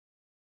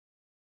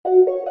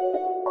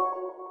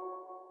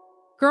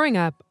Growing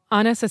up,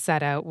 Ana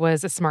Saceta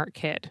was a smart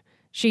kid.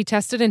 She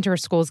tested into her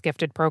school's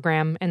gifted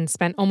program and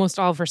spent almost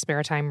all of her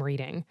spare time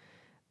reading.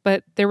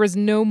 But there was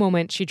no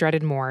moment she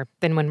dreaded more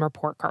than when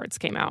report cards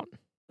came out.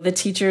 The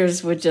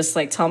teachers would just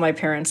tell my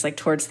parents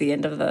towards the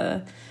end of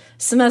the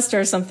semester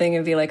or something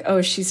and be like,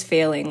 oh, she's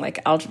failing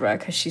algebra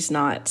because she's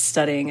not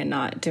studying and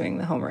not doing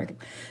the homework.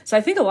 So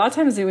I think a lot of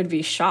times they would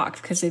be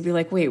shocked because they'd be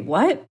like, wait,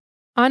 what?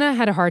 Ana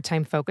had a hard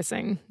time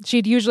focusing.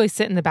 She'd usually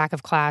sit in the back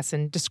of class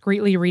and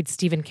discreetly read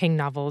Stephen King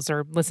novels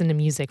or listen to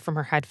music from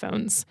her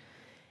headphones.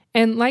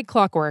 And like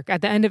clockwork,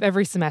 at the end of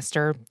every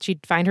semester,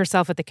 she'd find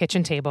herself at the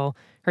kitchen table,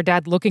 her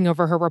dad looking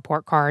over her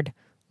report card,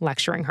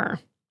 lecturing her.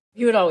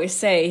 He would always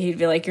say, he'd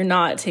be like, you're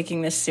not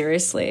taking this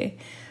seriously.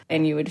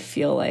 And you would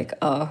feel like,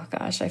 oh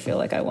gosh, I feel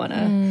like I want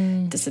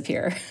to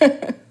disappear.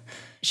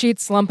 She'd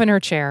slump in her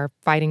chair,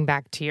 fighting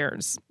back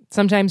tears.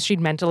 Sometimes she'd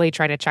mentally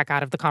try to check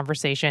out of the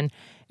conversation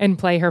and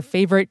play her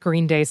favorite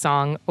Green Day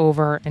song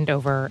over and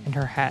over in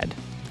her head.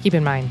 Keep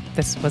in mind,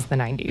 this was the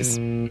 90s.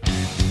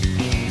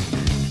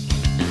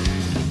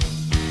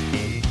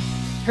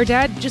 Her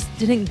dad just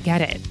didn't get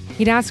it.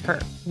 He'd ask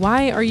her,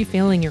 why are you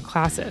failing your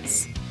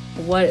classes?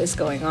 What is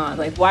going on?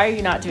 Why are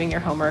you not doing your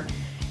homework?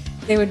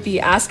 They would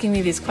be asking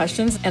me these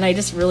questions, and I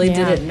just really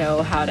didn't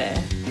know how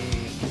to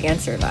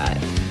answer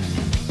that.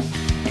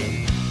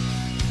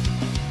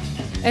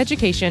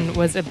 Education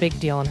was a big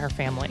deal in her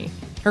family.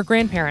 Her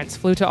grandparents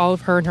flew to all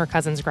of her and her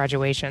cousins'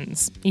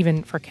 graduations,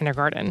 even for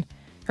kindergarten.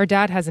 Her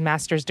dad has a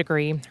master's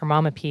degree, her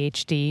mom a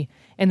PhD,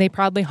 and they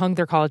proudly hung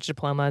their college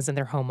diplomas in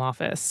their home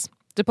office.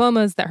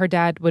 Diplomas that her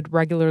dad would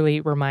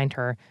regularly remind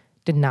her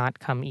did not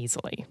come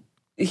easily.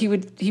 He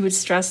would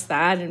stress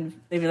that, and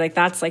they'd be like,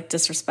 that's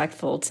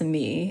disrespectful to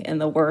me and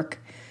the work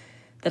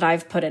that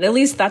I've put in. At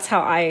least that's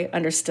how I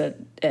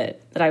understood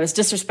it, that I was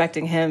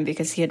disrespecting him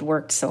because he had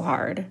worked so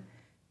hard.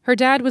 Her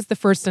dad was the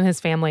first in his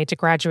family to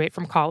graduate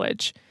from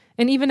college.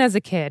 And even as a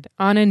kid,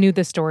 Ana knew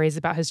the stories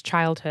about his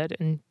childhood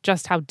and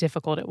just how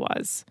difficult it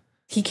was.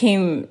 He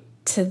came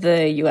to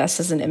the U.S.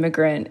 as an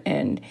immigrant,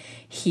 and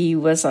he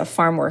was a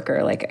farm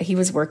worker. He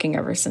was working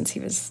ever since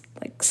he was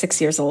 6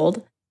 years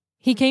old.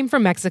 He came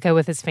from Mexico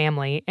with his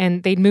family,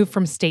 and they'd moved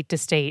from state to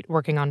state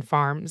working on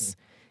farms.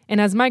 And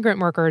as migrant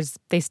workers,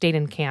 they stayed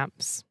in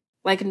camps.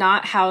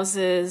 Not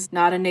houses,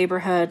 not a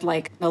neighborhood,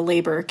 a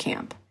labor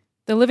camp.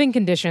 The living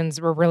conditions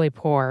were really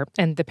poor,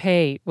 and the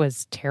pay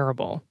was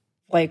terrible.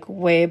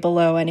 Way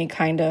below any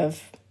kind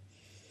of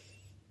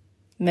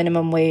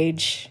minimum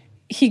wage.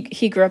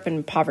 He grew up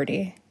in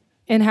poverty.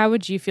 And how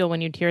would you feel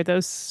when you'd hear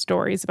those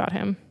stories about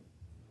him?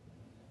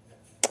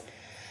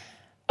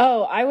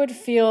 Oh, I would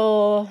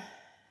feel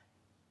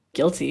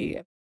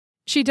guilty.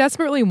 She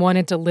desperately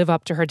wanted to live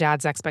up to her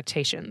dad's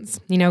expectations.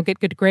 Get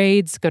good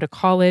grades, go to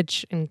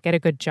college, and get a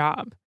good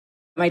job.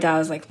 My dad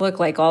was like, look,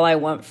 all I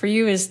want for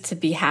you is to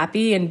be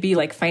happy and be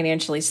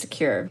financially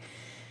secure.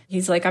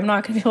 He's like, I'm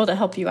not going to be able to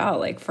help you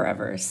out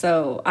forever.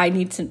 So I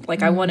need to,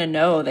 I want to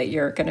know that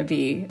you're going to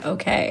be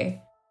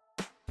okay.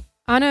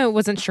 Ana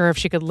wasn't sure if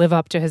she could live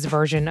up to his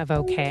version of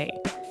okay,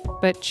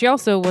 but she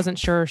also wasn't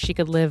sure she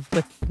could live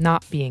with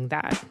not being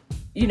that.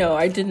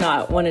 I did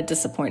not want to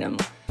disappoint him.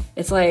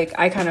 It's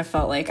I kind of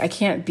felt I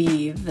can't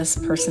be this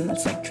person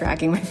that's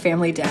dragging my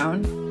family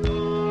down.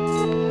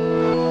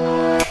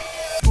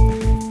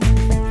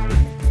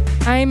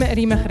 I'm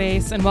Rima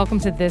Reis, and welcome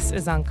to This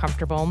is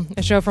Uncomfortable,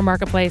 a show from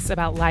Marketplace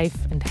about life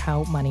and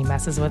how money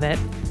messes with it.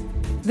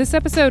 This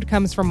episode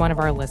comes from one of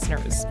our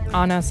listeners,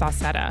 Ana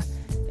Saceta,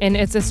 and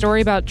it's a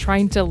story about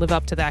trying to live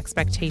up to the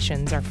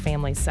expectations our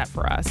families set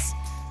for us.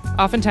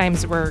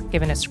 Oftentimes, we're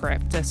given a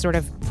script, a sort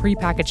of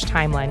prepackaged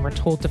timeline we're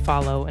told to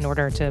follow in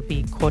order to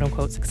be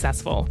quote-unquote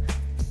successful.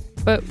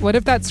 But what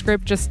if that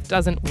script just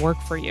doesn't work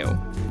for you?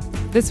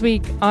 This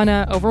week,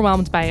 Ana,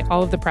 overwhelmed by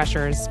all of the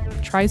pressures,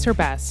 tries her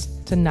best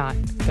to not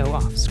go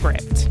off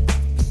script.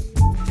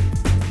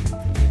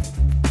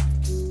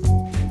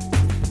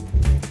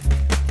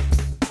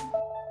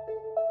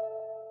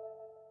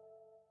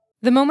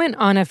 The moment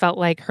Ana felt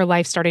like her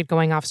life started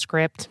going off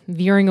script,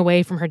 veering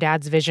away from her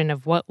dad's vision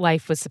of what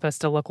life was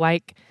supposed to look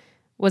like,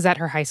 was at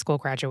her high school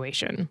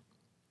graduation.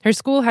 Her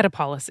school had a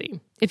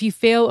policy. If you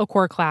fail a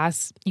core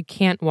class, you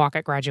can't walk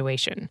at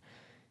graduation.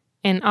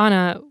 And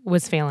Ana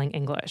was failing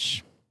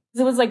English.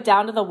 It was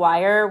down to the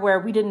wire where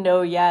we didn't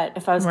know yet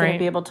if I was going to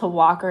be able to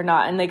walk or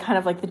not. And they kind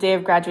of the day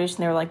of graduation,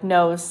 they were like,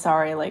 no,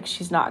 sorry,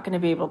 she's not going to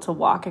be able to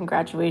walk in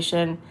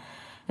graduation.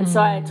 And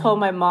so I told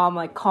my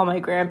mom, call my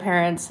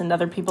grandparents and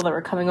other people that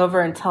were coming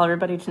over and tell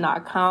everybody to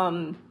not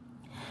come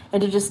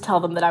and to just tell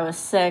them that I was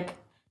sick.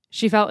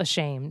 She felt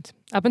ashamed.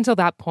 Up until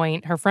that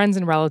point, her friends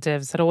and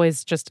relatives had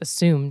always just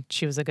assumed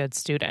she was a good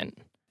student.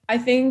 I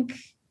think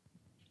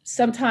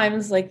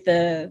sometimes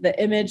the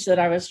image that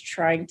I was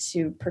trying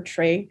to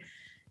portray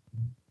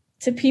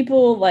to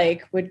people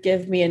would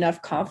give me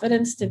enough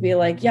confidence to be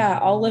yeah,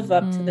 I'll live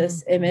up to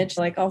this image.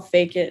 I'll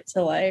fake it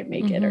till I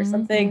make it or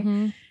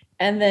something.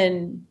 And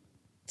then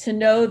to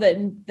know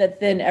that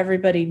then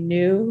everybody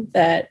knew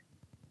that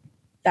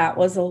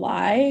was a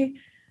lie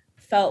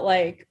felt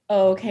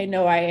oh, okay,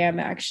 no, I am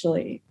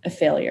actually a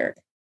failure.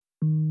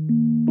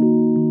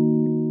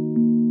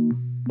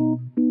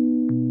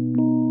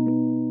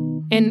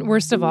 And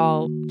worst of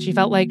all, she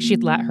felt like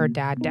she'd let her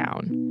dad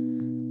down.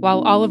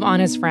 While all of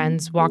Anna's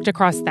friends walked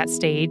across that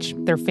stage,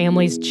 their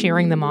families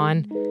cheering them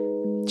on,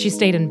 she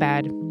stayed in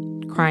bed,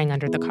 crying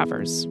under the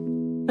covers.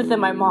 But then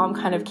my mom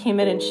kind of came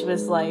in and she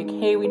was like,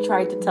 hey, we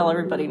tried to tell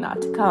everybody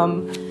not to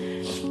come.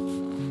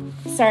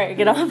 Sorry, I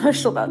get all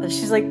emotional about this.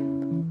 She's like,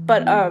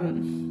 but,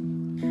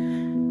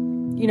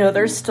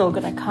 they're still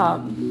gonna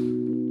come.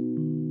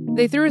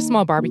 They threw a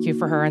small barbecue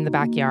for her in the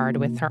backyard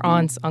with her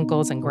aunts,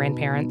 uncles, and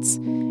grandparents.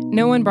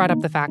 No one brought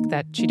up the fact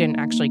that she didn't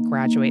actually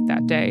graduate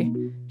that day.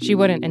 She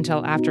wouldn't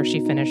until after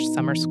she finished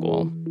summer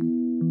school.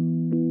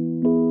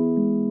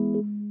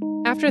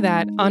 After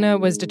that, Anna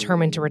was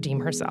determined to redeem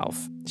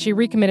herself. She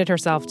recommitted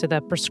herself to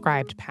the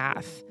prescribed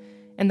path.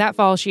 And that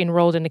fall, she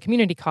enrolled in a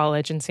community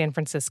college in San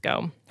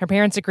Francisco. Her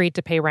parents agreed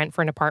to pay rent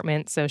for an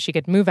apartment so she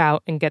could move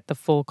out and get the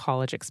full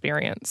college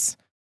experience.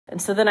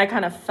 And so then I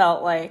kind of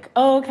felt like,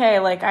 oh, okay,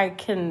 like I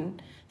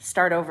can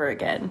start over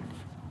again.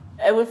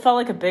 It felt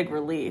like a big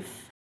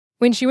relief.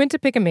 When she went to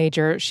pick a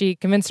major, she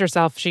convinced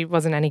herself she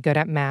wasn't any good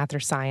at math or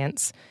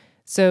science.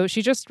 So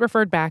she just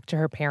referred back to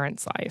her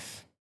parents'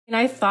 life. And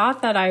I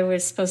thought that I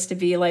was supposed to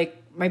be like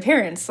my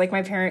parents,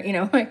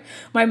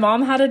 my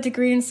mom had a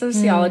degree in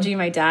sociology.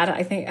 My dad,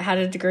 I think, had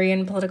a degree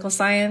in political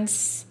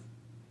science.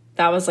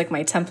 That was like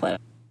my template.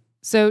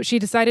 So she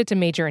decided to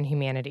major in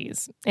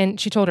humanities. And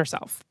she told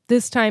herself,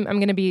 this time I'm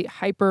going to be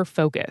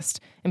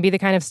hyper-focused and be the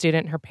kind of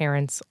student her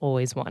parents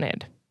always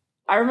wanted.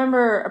 I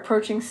remember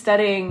approaching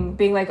studying,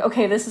 being like,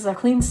 okay, this is a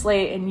clean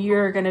slate and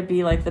you're going to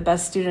be like the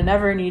best student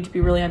ever and you need to be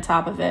really on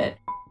top of it.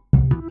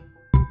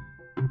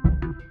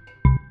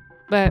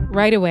 But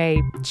right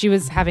away, she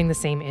was having the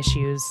same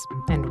issues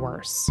and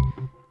worse.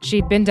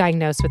 She'd been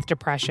diagnosed with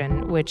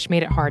depression, which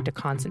made it hard to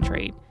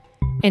concentrate.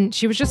 And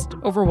she was just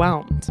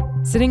overwhelmed.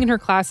 Sitting in her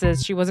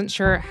classes, she wasn't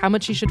sure how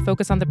much she should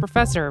focus on the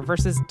professor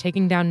versus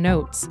taking down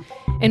notes.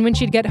 And when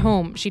she'd get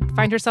home, she'd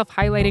find herself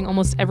highlighting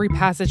almost every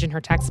passage in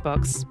her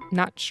textbooks,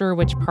 not sure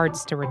which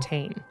parts to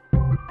retain.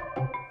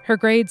 Her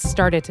grades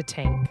started to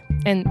tank,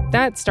 and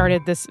that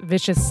started this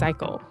vicious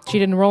cycle.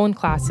 She'd enroll in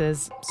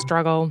classes,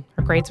 struggle,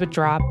 her grades would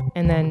drop,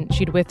 and then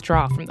she'd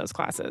withdraw from those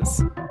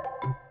classes.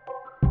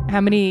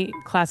 How many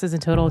classes in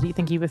total do you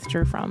think you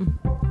withdrew from?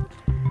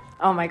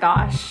 Oh my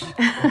gosh.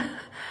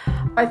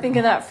 I think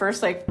in that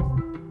first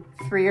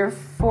 3 or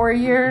 4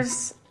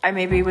 years, I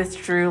maybe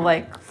withdrew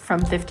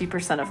from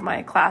 50% of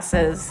my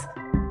classes.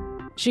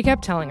 She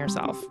kept telling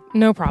herself,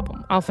 no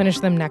problem, I'll finish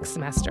them next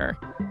semester.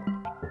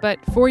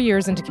 But 4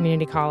 years into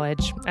community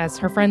college, as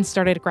her friends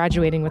started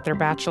graduating with their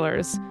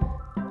bachelors,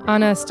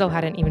 Anna still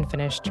hadn't even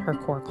finished her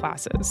core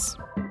classes.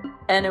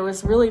 And it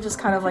was really just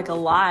kind of like a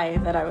lie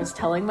that I was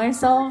telling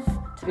myself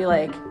to be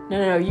like,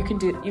 no,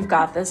 you've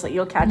got this,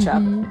 you'll catch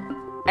up.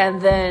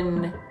 And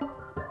then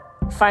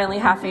finally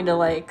having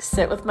to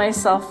sit with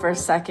myself for a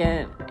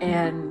second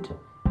and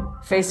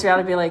face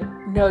reality, be like,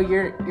 no,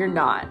 you're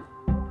not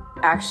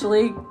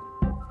actually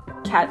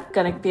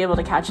gonna be able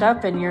to catch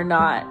up, and you're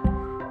not,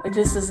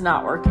 this is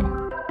not working.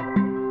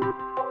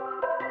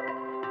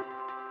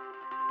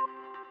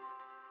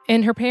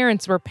 And her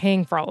parents were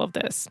paying for all of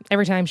this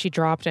every time she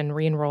dropped and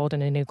re-enrolled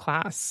in a new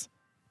class.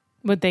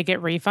 Would they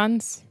get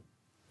refunds?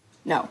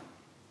 No.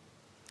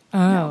 Oh.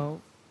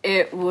 No.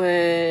 It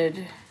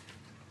would,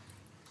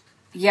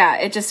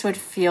 it just would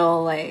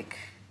feel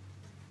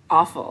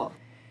awful.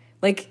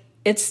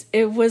 It's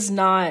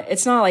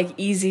not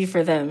easy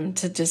for them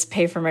to just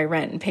pay for my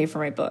rent and pay for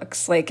my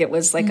books. It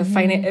was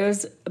it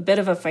was a bit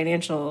of a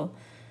financial,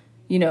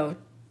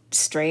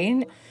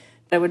 strain.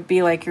 That would be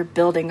you're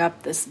building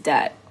up this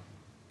debt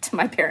to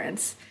my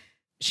parents.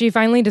 She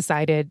finally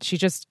decided she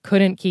just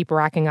couldn't keep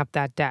racking up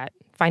that debt,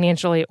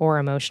 financially or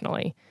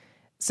emotionally.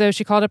 So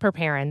she called up her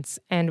parents,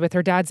 and with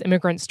her dad's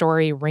immigrant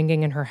story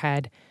ringing in her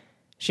head,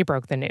 she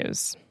broke the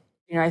news.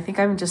 I think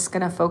I'm just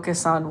going to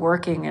focus on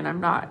working and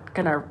I'm not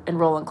going to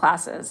enroll in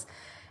classes.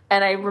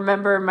 And I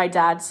remember my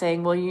dad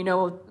saying,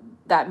 well,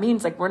 that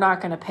means we're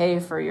not going to pay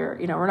for your,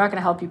 we're not going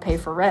to help you pay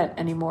for rent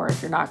anymore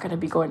if you're not going to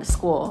be going to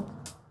school.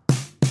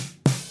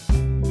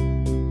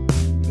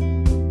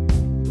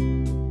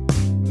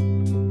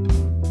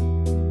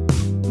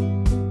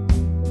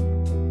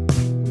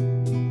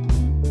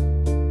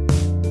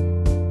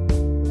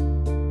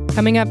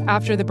 Coming up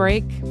after the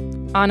break,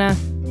 Anna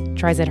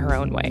tries it her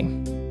own way.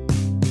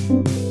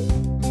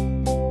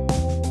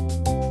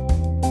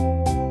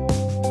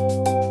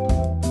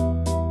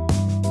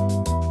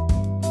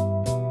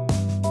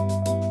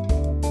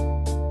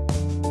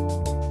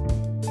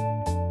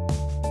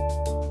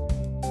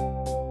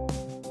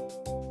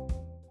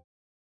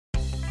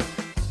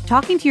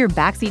 Talking to your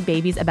backseat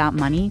babies about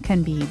money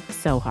can be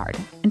so hard.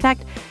 In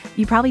fact,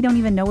 you probably don't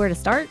even know where to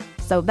start.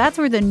 So that's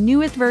where the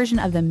newest version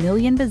of the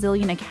Million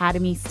Bazillion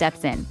Academy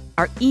steps in,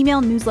 our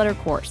email newsletter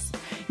course.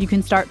 You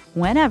can start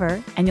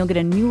whenever, and you'll get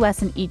a new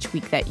lesson each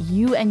week that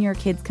you and your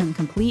kids can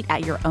complete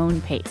at your own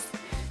pace.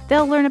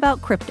 They'll learn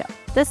about crypto,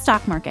 the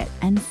stock market,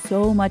 and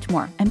so much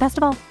more. And best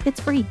of all, it's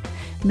free.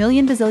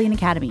 Million Bazillion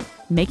Academy,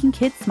 making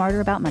kids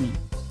smarter about money.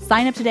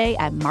 Sign up today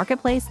at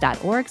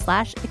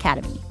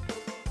marketplace.org/academy.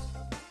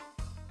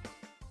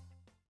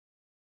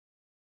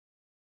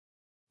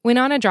 When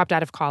Anna dropped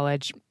out of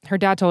college, her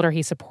dad told her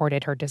he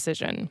supported her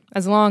decision,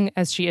 as long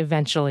as she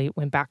eventually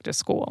went back to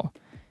school.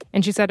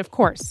 And she said, of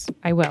course,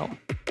 I will.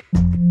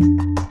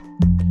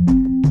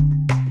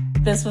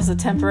 This was a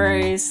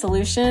temporary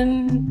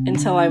solution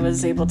until I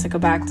was able to go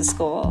back to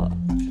school.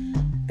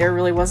 There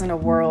really wasn't a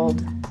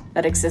world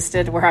that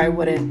existed where I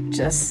wouldn't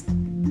just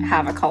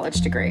have a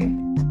college degree.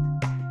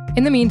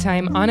 In the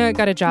meantime, Anna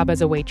got a job as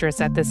a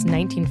waitress at this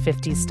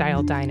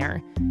 1950s-style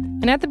diner.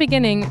 And at the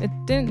beginning, it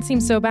didn't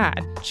seem so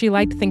bad. She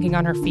liked thinking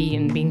on her feet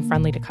and being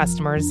friendly to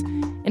customers.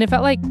 And it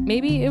felt like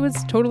maybe it was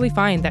totally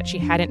fine that she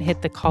hadn't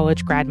hit the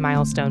college grad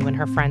milestone when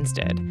her friends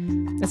did,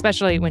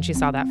 especially when she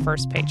saw that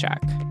first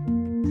paycheck.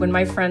 When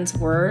my friends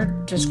were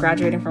just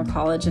graduating from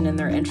college and in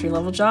their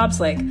entry-level jobs,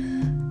 like,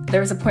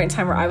 there was a point in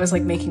time where I was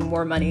like making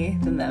more money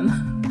than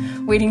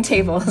them, waiting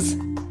tables.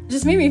 It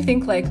just made me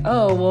think like,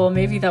 oh, well,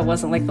 maybe that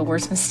wasn't like the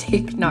worst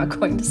mistake not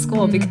going to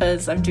school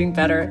because I'm doing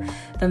better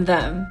than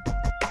them.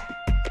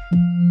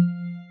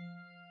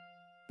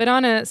 But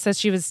Anna says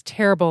she was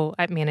terrible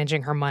at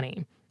managing her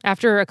money.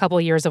 After a couple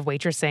of years of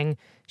waitressing,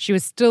 she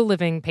was still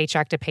living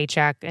paycheck to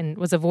paycheck and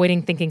was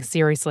avoiding thinking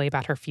seriously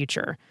about her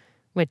future,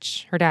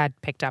 which her dad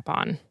picked up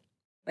on.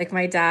 Like,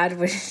 my dad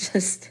would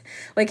just,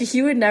 like,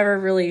 he would never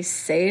really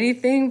say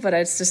anything, but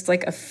it's just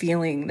like a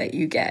feeling that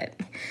you get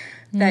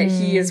that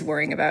he is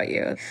worrying about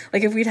you.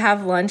 Like, if we'd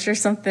have lunch or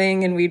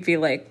something and we'd be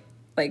like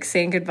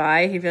saying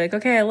goodbye, he'd be like,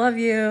 okay, I love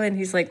you. And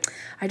he's like,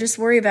 I just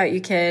worry about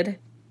you, kid.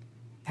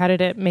 How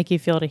did it make you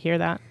feel to hear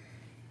that?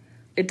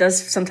 It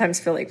does sometimes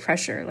feel like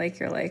pressure.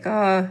 Like, you're like,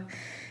 oh,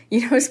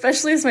 you know,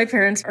 especially as my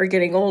parents are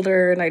getting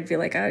older, and I'd be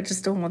like, I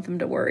just don't want them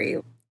to worry.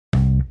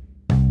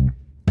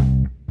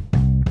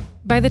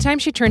 By the time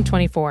she turned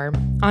 24,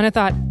 Anna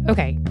thought,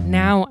 okay,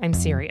 now I'm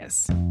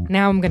serious.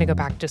 Now I'm going to go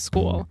back to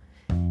school.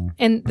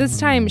 And this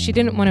time, she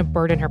didn't want to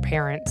burden her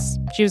parents.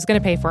 She was going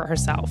to pay for it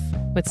herself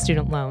with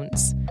student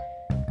loans.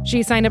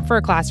 She signed up for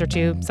a class or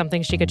two,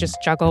 something she could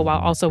just juggle while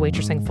also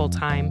waitressing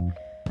full-time.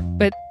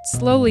 But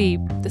slowly,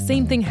 the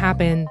same thing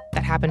happened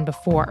that happened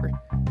before.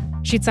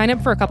 She'd sign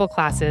up for a couple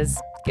classes,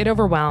 get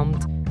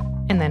overwhelmed,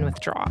 and then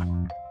withdraw.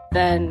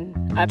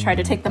 Then I tried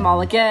to take them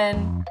all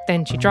again.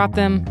 Then she'd drop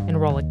them,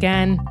 enroll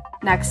again.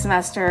 Next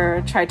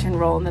semester, tried to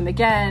enroll in them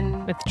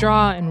again.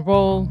 Withdraw,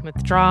 enroll,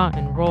 withdraw,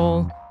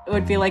 enroll. It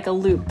would be like a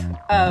loop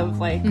of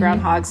like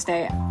Groundhog's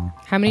Day.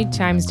 How many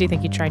times do you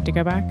think you tried to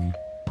go back?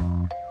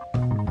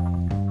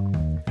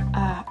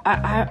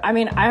 I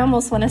mean, I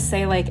almost want to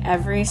say like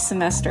every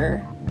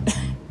semester,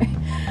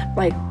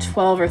 like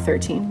 12 or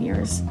 13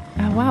 years.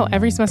 Oh, wow.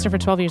 Every semester for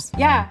 12 years.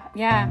 Yeah.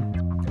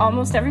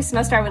 Almost every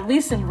semester I would at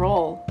least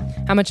enroll.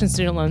 How much in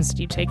student loans did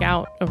you take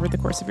out over the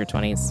course of your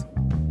 20s?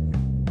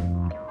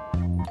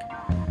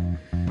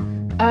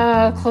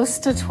 Close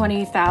to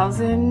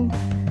 20,000.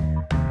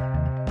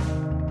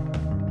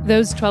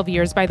 Those 12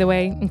 years, by the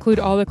way, include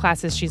all the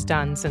classes she's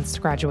done since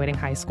graduating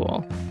high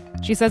school.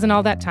 She says in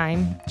all that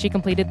time, she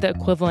completed the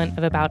equivalent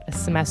of about a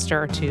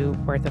semester or two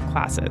worth of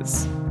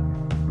classes.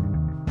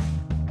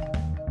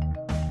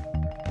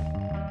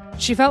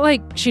 She felt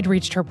like she'd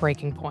reached her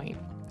breaking point.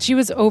 She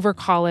was over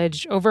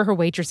college, over her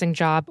waitressing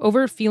job,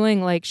 over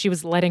feeling like she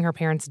was letting her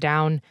parents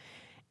down.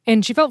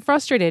 And she felt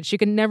frustrated. She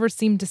could never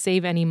seem to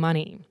save any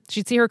money.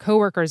 She'd see her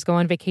coworkers go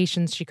on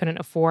vacations she couldn't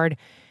afford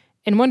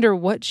and wonder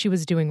what she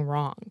was doing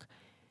wrong.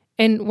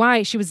 And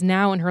why she was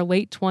now in her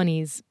late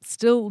 20s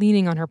still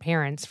leaning on her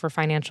parents for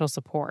financial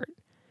support.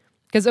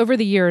 Because over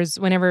the years,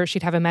 whenever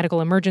she'd have a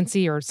medical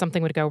emergency or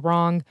something would go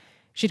wrong,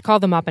 she'd call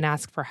them up and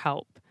ask for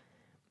help.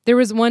 There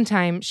was one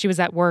time she was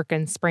at work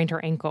and sprained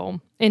her ankle,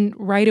 and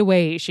right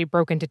away she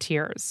broke into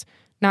tears.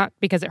 Not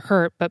because it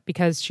hurt, but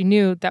because she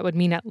knew that would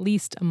mean at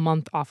least a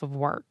month off of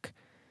work.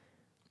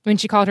 When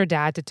she called her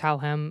dad to tell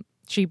him,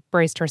 she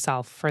braced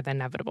herself for the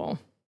inevitable.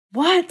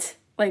 What?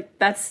 Like,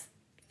 that's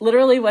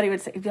literally what he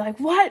would say. He'd be like,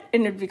 what?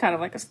 And it'd be kind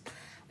of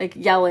like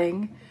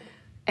yelling.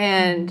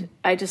 And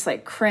I just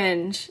like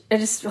cringe. I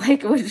just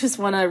like would just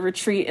want to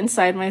retreat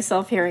inside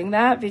myself hearing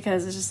that,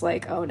 because it's just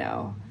like, oh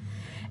no.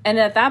 And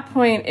at that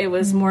point, it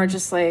was more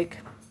just like,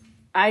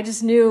 I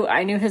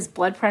knew his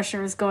blood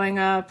pressure was going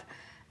up.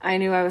 I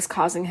knew I was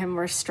causing him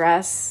more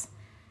stress.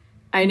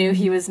 I knew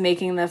he was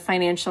making the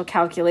financial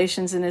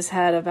calculations in his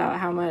head about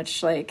how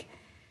much like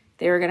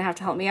they were going to have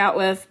to help me out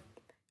with.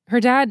 Her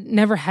dad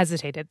never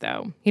hesitated,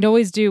 though. He'd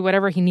always do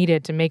whatever he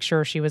needed to make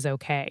sure she was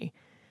okay.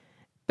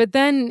 But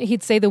then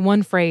he'd say the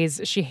one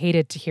phrase she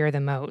hated to hear the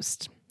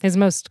most, his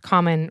most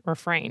common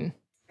refrain.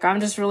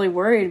 I'm just really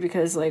worried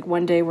because like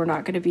one day we're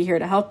not going to be here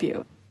to help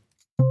you.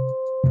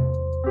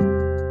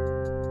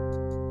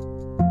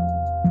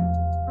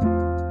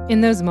 In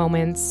those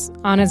moments,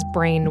 Anna's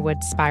brain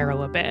would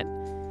spiral a bit.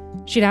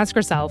 She'd ask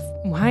herself,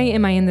 why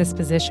am I in this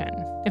position?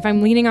 If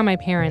I'm leaning on my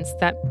parents,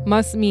 that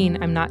must mean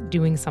I'm not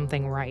doing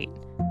something right.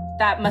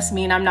 that must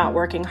mean I'm not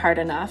working hard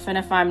enough. And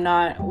if I'm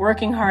not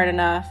working hard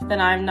enough,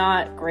 then I'm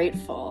not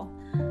grateful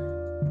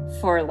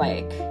for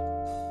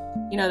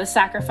the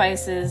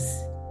sacrifices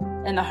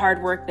and the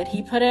hard work that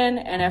he put in.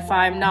 And if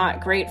I'm not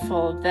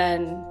grateful,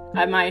 then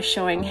am I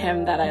showing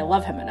him that I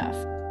love him enough?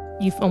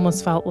 You've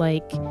almost felt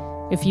like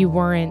if you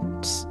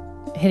weren't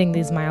hitting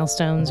these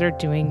milestones or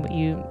doing what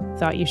you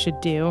thought you should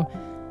do,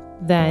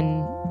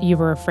 then you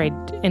were afraid,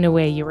 in a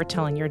way, you were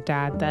telling your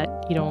dad that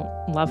you don't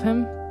love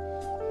him?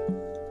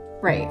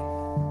 Right.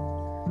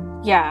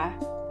 Yeah.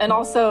 And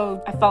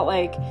also, I felt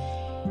like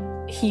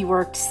he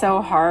worked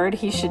so hard,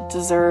 he should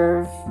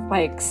deserve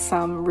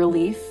some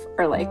relief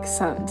or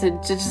some to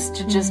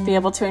just be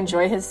able to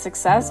enjoy his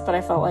success. But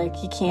I felt like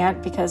he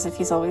can't, because if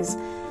he's always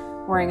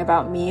worrying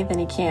about me, then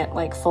he can't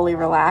fully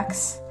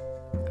relax.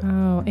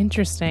 Oh,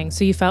 interesting.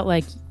 So you felt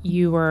like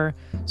you were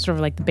sort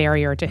of the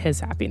barrier to his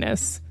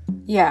happiness.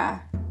 Yeah.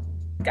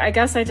 I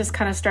guess I just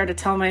kind of started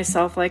telling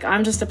myself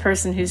I'm just a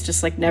person who's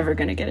just never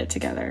going to get it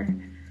together.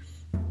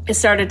 It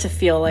started to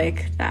feel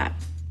like that.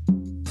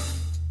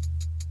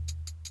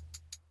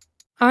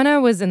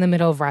 Anna was in the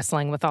middle of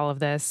wrestling with all of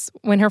this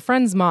when her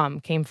friend's mom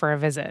came for a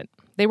visit.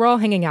 They were all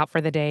hanging out for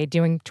the day,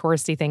 doing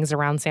touristy things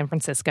around San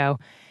Francisco,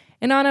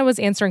 and Anna was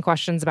answering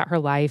questions about her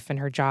life and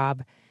her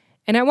job.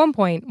 And at one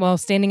point, while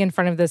standing in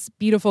front of this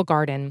beautiful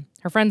garden,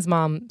 her friend's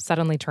mom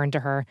suddenly turned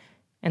to her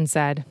and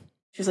said,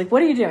 she was like,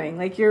 "What are you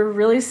doing? You're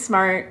really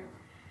smart.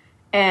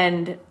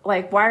 And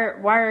why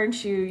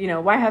aren't you,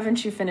 why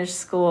haven't you finished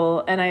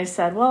school?" And I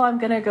said, "Well, I'm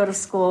going to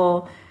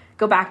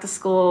go back to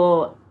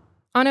school."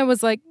 Anna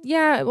was like,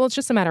 "Yeah, well, it's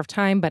just a matter of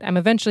time, but I'm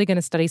eventually going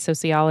to study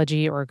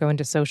sociology or go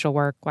into social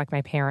work like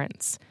my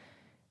parents."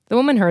 The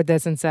woman heard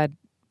this and said,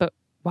 "But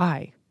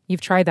why?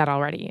 You've tried that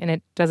already, and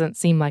it doesn't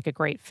seem like a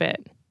great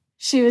fit."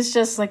 She was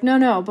just like,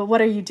 no, but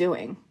what are you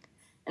doing?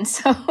 And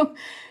so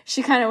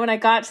she kind of, when I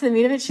got to the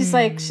meat of it, she's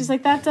like,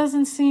 that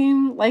doesn't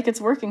seem like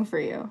it's working for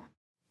you.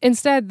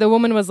 Instead, the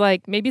woman was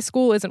like, maybe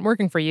school isn't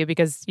working for you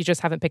because you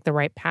just haven't picked the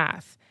right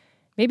path.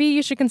 Maybe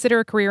you should consider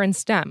a career in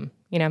STEM,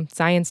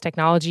 science,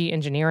 technology,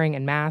 engineering,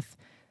 and math.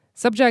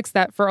 Subjects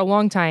that for a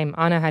long time,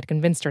 Anna had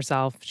convinced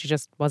herself she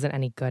just wasn't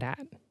any good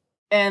at.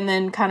 And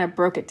then kind of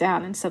broke it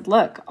down and said,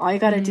 look, all you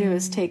got to do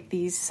is take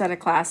these set of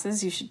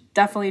classes. You should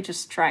definitely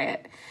just try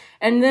it.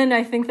 And then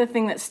I think the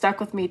thing that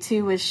stuck with me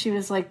too was she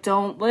was like,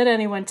 don't let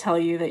anyone tell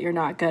you that you're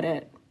not good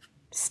at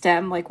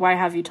STEM. Why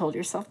have you told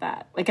yourself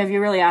that? Have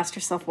you really asked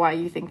yourself why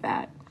you think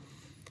that?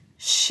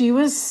 She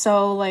was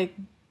so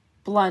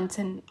blunt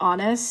and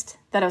honest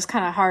that it was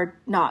kind of hard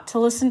not to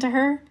listen to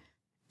her.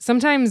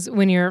 Sometimes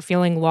when you're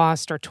feeling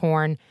lost or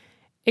torn,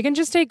 it can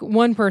just take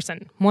one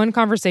person, one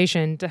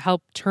conversation to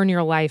help turn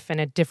your life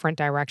in a different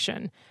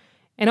direction.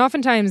 And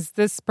oftentimes,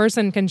 this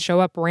person can show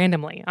up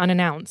randomly,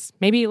 unannounced.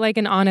 Maybe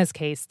in Anna's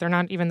case, they're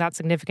not even that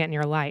significant in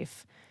your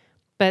life.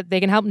 But they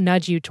can help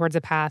nudge you towards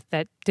a path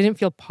that didn't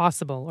feel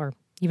possible or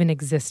even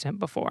existent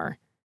before.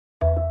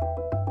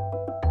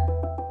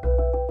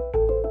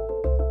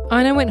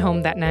 Anna went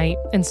home that night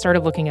and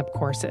started looking up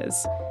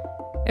courses.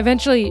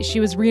 Eventually, she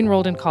was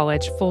re-enrolled in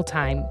college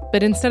full-time,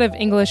 but instead of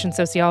English and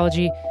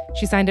sociology,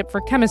 she signed up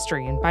for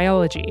chemistry and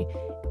biology.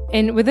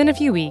 And within a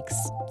few weeks,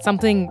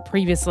 something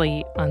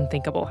previously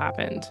unthinkable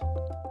happened.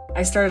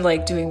 I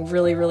started doing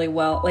really, really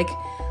well.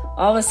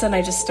 All of a sudden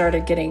I just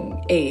started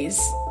getting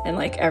A's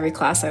in every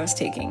class I was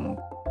taking.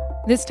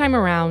 This time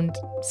around,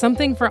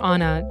 something for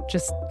Anna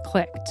just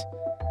clicked.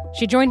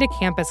 She joined a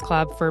campus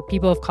club for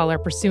people of color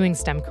pursuing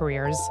STEM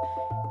careers,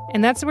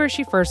 and that's where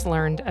she first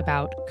learned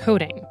about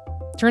coding.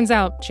 Turns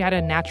out she had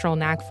a natural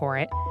knack for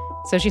it,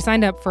 so she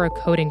signed up for a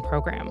coding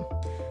program.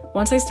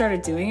 Once I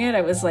started doing it,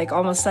 I was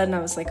all of a sudden I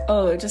was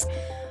oh, just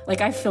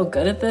I feel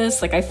good at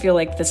this. I feel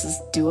like this is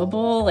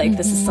doable.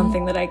 This is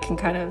something that I can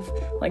kind of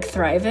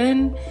thrive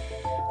in.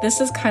 This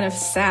is kind of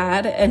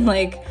sad and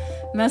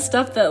messed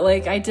up that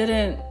I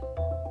didn't,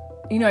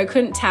 I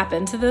couldn't tap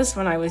into this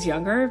when I was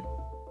younger.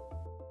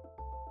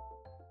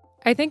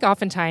 I think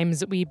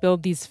oftentimes we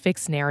build these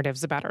fixed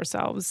narratives about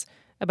ourselves,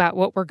 about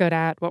what we're good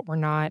at, what we're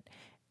not.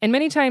 And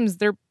many times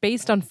they're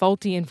based on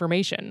faulty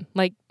information.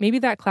 Maybe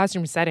that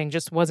classroom setting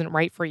just wasn't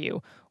right for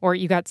you, or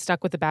you got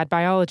stuck with a bad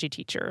biology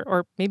teacher,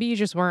 or maybe you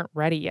just weren't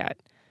ready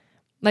yet.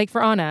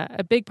 For Anna,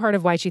 a big part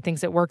of why she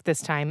thinks it worked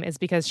this time is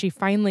because she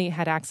finally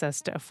had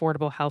access to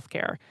affordable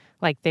healthcare,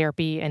 like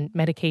therapy and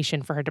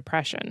medication for her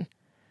depression.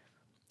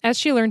 As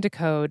she learned to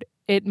code,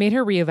 it made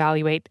her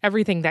reevaluate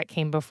everything that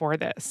came before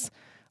this.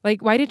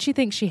 Why did she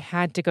think she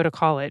had to go to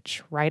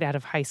college right out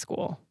of high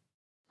school?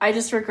 I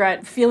just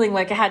regret feeling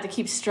like I had to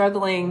keep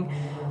struggling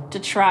to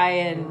try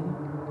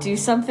and do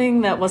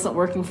something that wasn't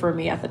working for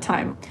me at the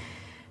time.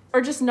 Or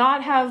just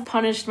not have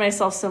punished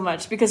myself so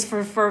much, because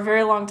for a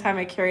very long time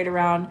I carried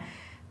around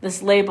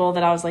this label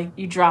that I was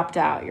you dropped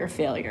out, you're a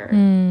failure,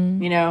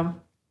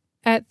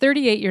 At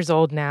 38 years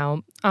old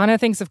now, Anna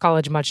thinks of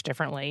college much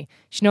differently.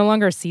 She no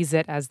longer sees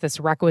it as this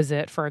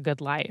requisite for a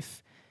good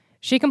life.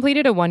 She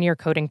completed a 1-year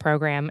coding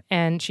program,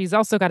 and she's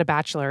also got a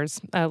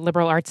bachelor's, a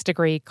liberal arts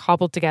degree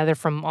cobbled together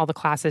from all the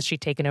classes she'd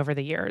taken over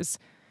the years.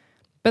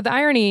 But the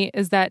irony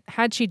is that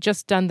had she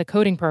just done the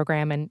coding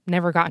program and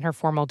never gotten her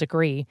formal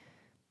degree,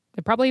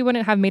 it probably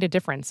wouldn't have made a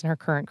difference in her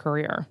current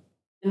career.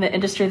 In the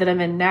industry that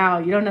I'm in now,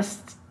 you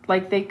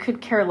don't they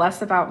could care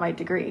less about my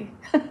degree,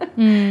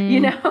 you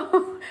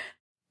know?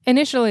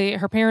 Initially,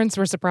 her parents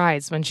were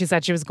surprised when she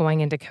said she was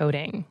going into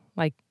coding.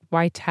 Like,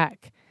 why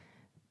tech?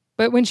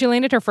 But when she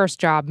landed her first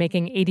job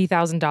making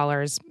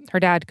 $80,000, her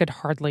dad could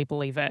hardly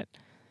believe it.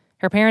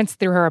 Her parents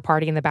threw her a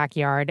party in the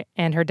backyard,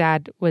 and her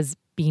dad was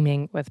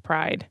beaming with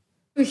pride.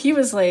 He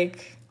was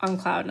like on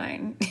cloud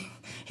nine.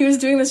 He was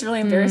doing this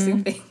really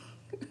embarrassing thing.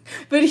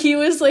 But he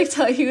was like,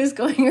 he was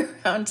going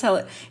around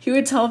he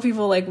would tell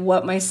people like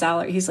what my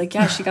salary. He's like,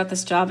 yeah, she got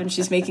this job and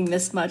she's making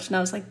this much. And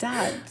I was like,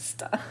 Dad,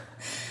 stop.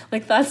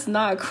 Like, that's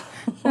not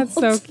cool. That's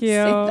so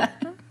cute.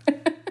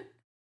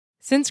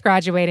 Since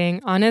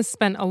graduating, Anna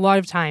spent a lot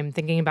of time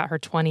thinking about her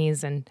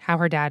 20s and how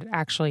her dad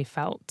actually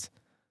felt.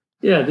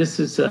 Yeah, this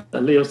is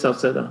Leo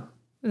Salceda.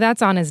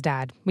 That's Anna's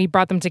dad. We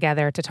brought them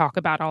together to talk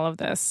about all of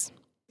this.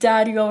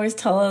 Dad, you always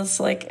tell us,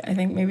 like, I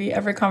think maybe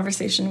every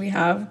conversation we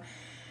have,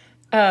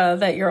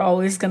 that you're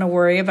always going to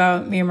worry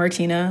about me and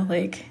Martina.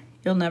 Like,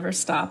 you'll never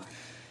stop.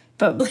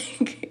 But,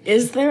 like,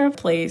 is there a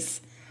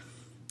place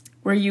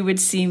where you would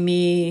see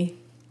me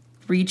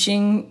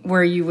reaching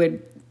where you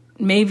would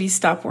maybe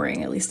stop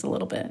worrying at least a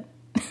little bit?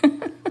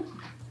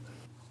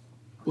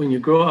 When you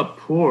grow up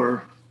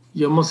poor,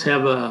 you almost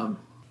have a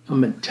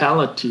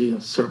mentality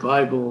of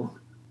survival.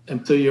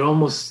 And so you're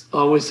almost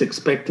always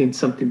expecting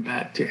something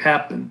bad to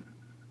happen.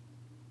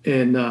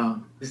 And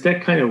it's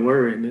that kind of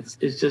worrying.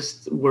 It's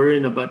just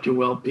worrying about your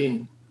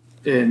well-being.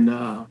 And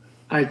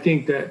I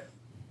think that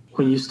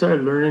when you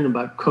start learning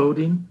about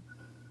coding,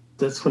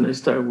 that's when I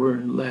started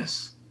worrying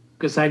less.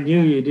 Because I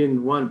knew you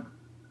didn't want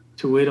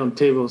to wait on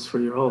tables for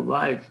your whole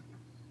life.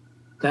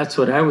 That's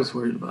what I was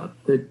worried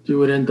about, that you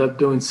would end up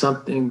doing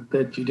something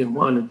that you didn't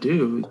want to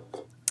do.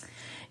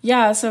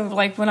 Yeah, so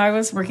like when I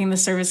was working the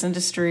service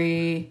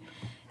industry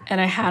and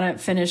I hadn't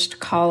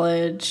finished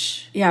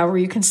college, were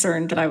you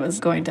concerned that I was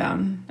going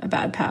down a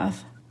bad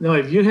path? No,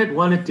 if you had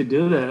wanted to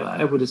do that,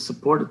 I would have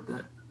supported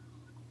that.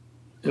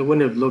 I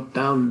wouldn't have looked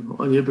down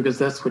on you because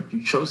that's what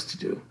you chose to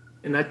do.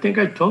 And I think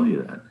I told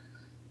you that.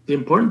 The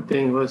important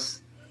thing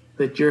was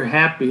that you're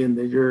happy and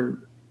that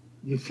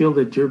you feel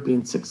that you're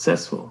being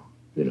successful,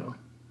 you know.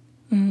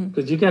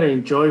 Because you got to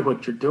enjoy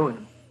what you're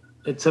doing.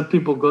 And some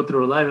people go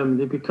through life,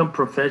 they become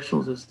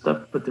professionals and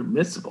stuff, but they're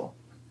miserable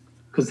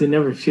because they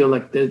never feel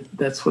like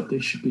that's what they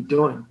should be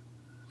doing.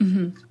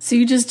 Mm-hmm. So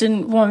you just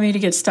didn't want me to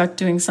get stuck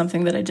doing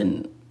something that I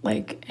didn't,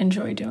 like,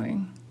 enjoy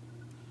doing?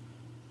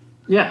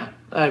 Yeah.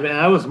 I mean,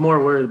 I was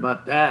more worried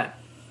about that.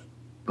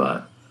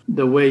 But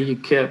the way you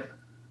kept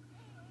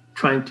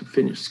trying to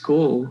finish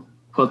school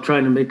while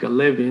trying to make a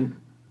living,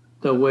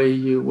 the way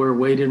you were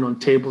waiting on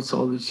tables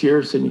all these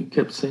years and you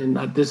kept saying,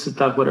 this is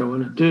not what I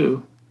want to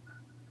do.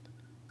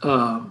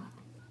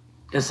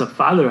 As a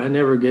father, I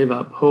never gave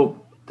up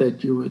hope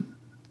that you would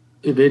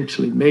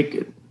eventually make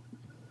it.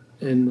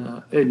 And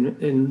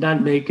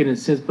not make it in a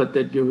sense, but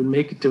that you would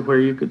make it to where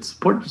you could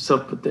support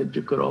yourself, but that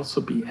you could also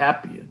be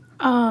happy.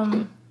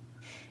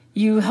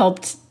 You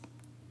helped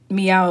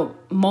me out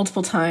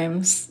multiple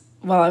times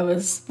while I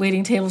was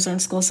waiting tables or in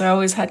school, so I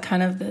always had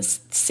kind of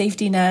this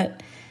safety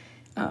net.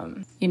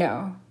 You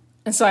know,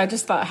 and so I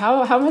just thought,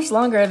 how much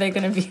longer are they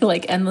going to be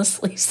like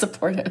endlessly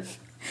supportive?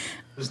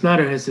 It's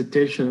not a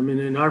hesitation. I mean,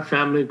 in our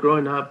family,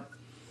 growing up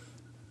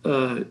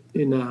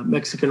in a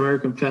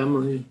Mexican-American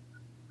family,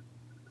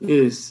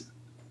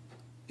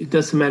 it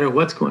doesn't matter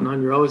what's going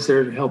on. You're always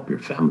there to help your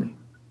family.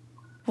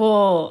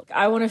 Well,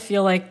 I want to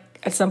feel like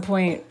at some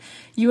point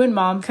you and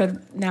Mom could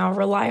now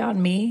rely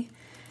on me.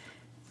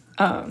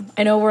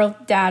 I know we're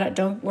Dad,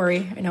 don't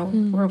worry. I know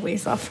we're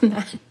ways off from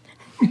that.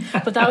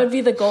 But that would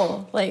be the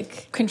goal,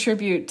 like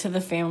contribute to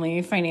the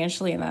family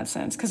financially in that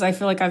sense, because I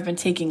feel like I've been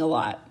taking a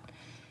lot.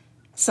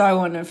 So I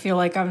want to feel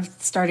like I'm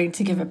starting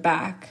to give it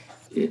back.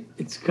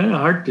 It's kind of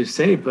hard to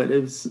say, but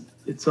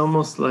it's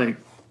almost like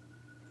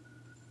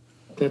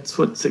that's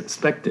what's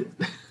expected.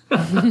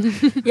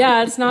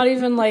 Yeah, it's not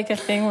even like a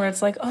thing where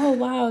it's like, oh,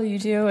 wow, you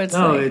do. It's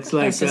just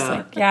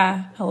like,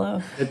 yeah,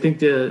 hello. I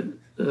think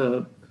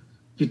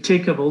you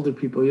take up older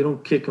people, you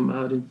don't kick them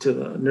out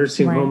into a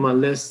nursing home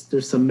unless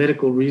there's some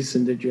medical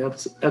reason that you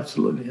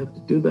absolutely have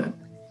to do that.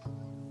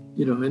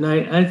 You know, and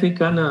I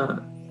think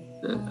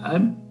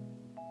I'm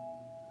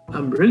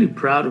really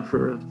proud of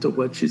her to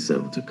what she's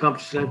able to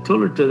accomplish. And I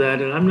told her to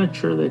that, and I'm not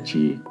sure that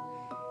she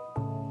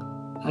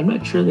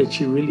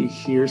really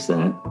hears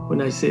that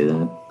when I say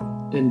that,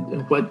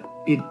 and what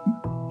it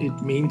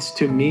means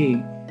to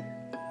me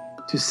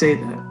to say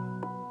that.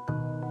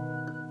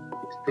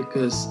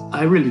 Because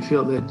I really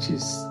feel that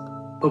she's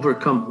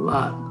overcome a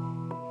lot.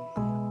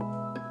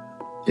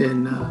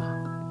 And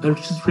I'm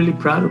just really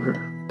proud of her.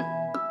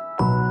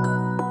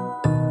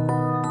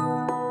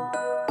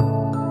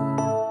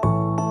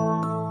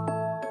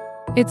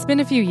 It's been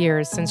a few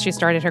years since she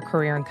started her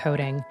career in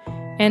coding.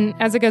 And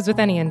as it goes with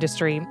any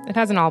industry, it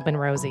hasn't all been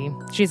rosy.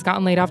 She's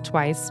gotten laid off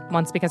twice,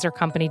 once because her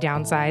company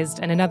downsized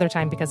and another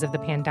time because of the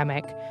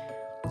pandemic.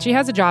 She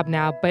has a job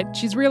now, but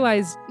she's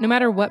realized no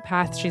matter what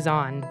path she's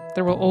on,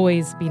 there will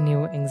always be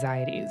new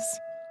anxieties.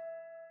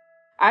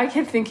 I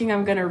kept thinking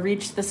I'm going to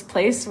reach this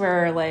place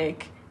where,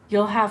 like,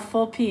 you'll have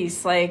full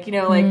peace. Like, you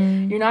know, like,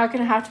 you're not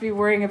going to have to be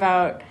worrying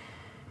about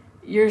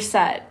your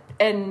set.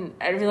 And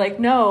I'd be like,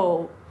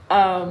 no,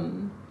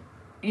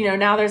 you know,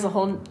 now there's a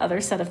whole other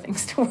set of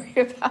things to worry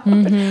about.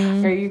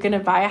 Are you going to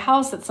buy a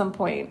house at some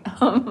point?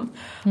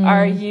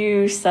 Are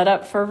you set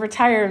up for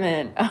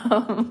retirement?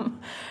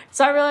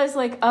 So I realized,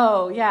 like,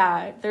 oh,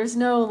 yeah, there's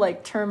no,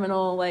 like,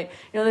 terminal, like,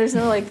 you know, there's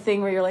no, like,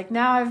 thing where you're like,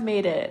 now I've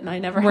made it and I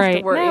never have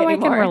to worry anymore. I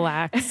can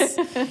relax.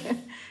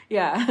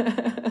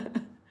 Yeah.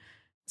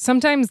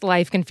 Sometimes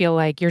life can feel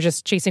like you're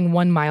just chasing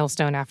one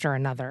milestone after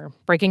another,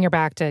 breaking your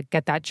back to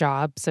get that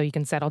job so you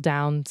can settle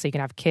down, so you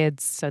can have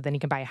kids, so then you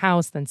can buy a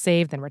house, then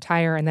save, then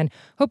retire, and then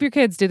hope your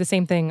kids do the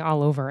same thing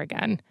all over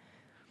again.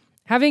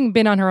 Having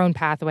been on her own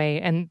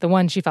pathway, and the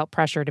one she felt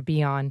pressure to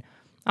be on,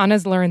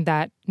 Anna's learned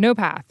that no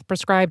path,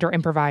 prescribed or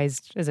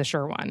improvised, is a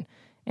sure one,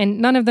 and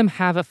none of them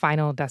have a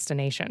final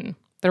destination.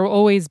 There will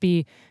always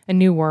be a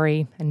new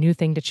worry, a new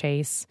thing to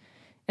chase.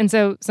 And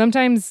so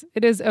sometimes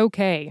it is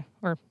okay,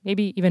 or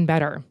maybe even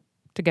better,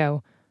 to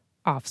go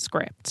off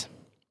script.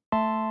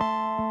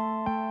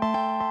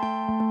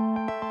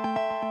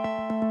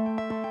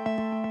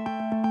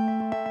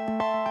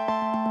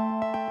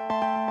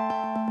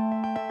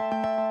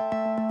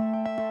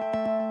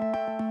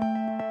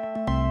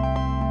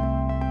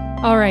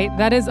 All right,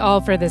 that is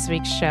all for this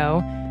week's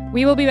show.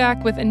 We will be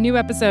back with a new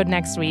episode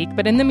next week,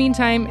 but in the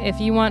meantime,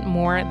 if you want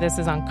more This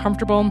Is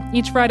Uncomfortable,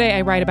 each Friday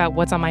I write about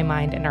what's on my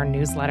mind in our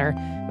newsletter,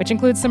 which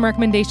includes some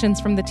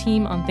recommendations from the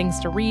team on things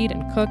to read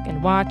and cook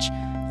and watch.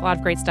 A lot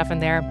of great stuff in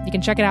there. You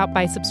can check it out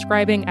by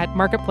subscribing at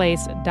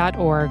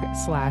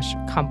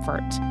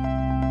marketplace.org/comfort.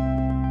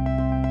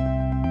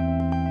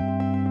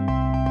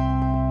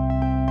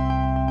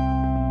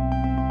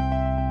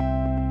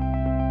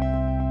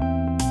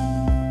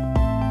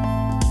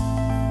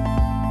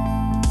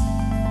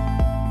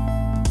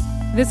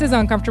 This Is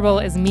Uncomfortable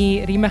is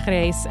me, Rima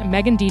Jerez,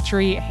 Megan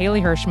Dietrich, Haley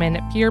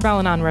Hirschman, Pierre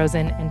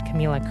Balanon-Rosen, and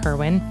Camila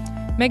Kerwin.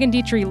 Megan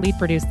Dietrich lead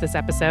produced this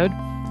episode.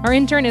 Our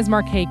intern is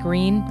Marquet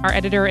Green. Our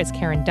editor is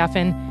Karen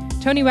Duffin.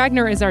 Tony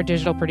Wagner is our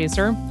digital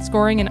producer.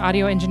 Scoring and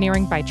audio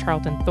engineering by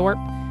Charlton Thorpe.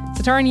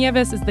 Satara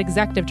Nieves is the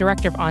executive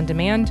director of On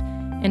Demand.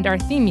 And our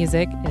theme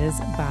music is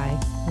by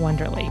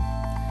Wonderly.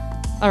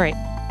 All right,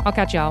 I'll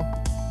catch y'all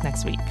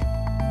next week.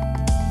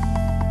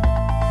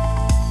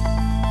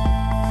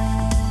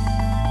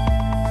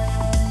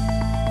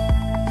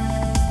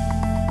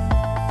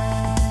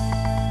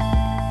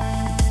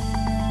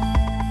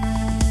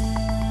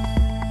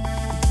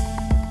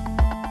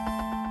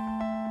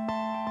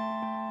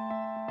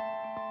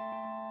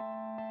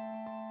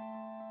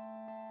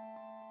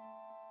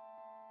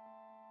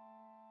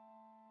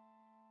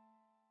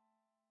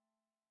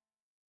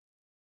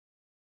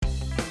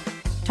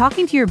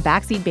 Talking to your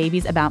backseat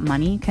babies about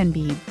money can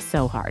be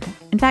so hard.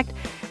 In fact,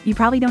 you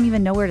probably don't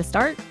even know where to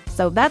start.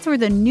 So that's where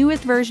the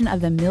newest version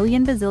of the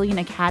Million Bazillion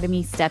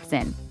Academy steps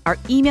in, our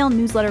email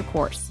newsletter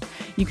course.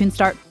 You can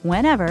start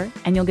whenever,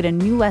 and you'll get a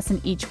new lesson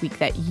each week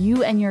that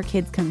you and your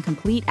kids can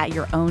complete at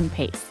your own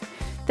pace.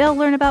 They'll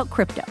learn about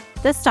crypto,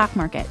 the stock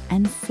market,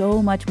 and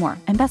so much more.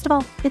 And best of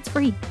all, it's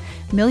free.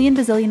 Million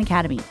Bazillion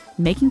Academy,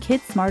 making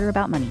kids smarter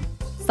about money.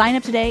 Sign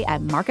up today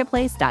at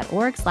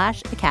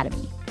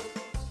marketplace.org/academy.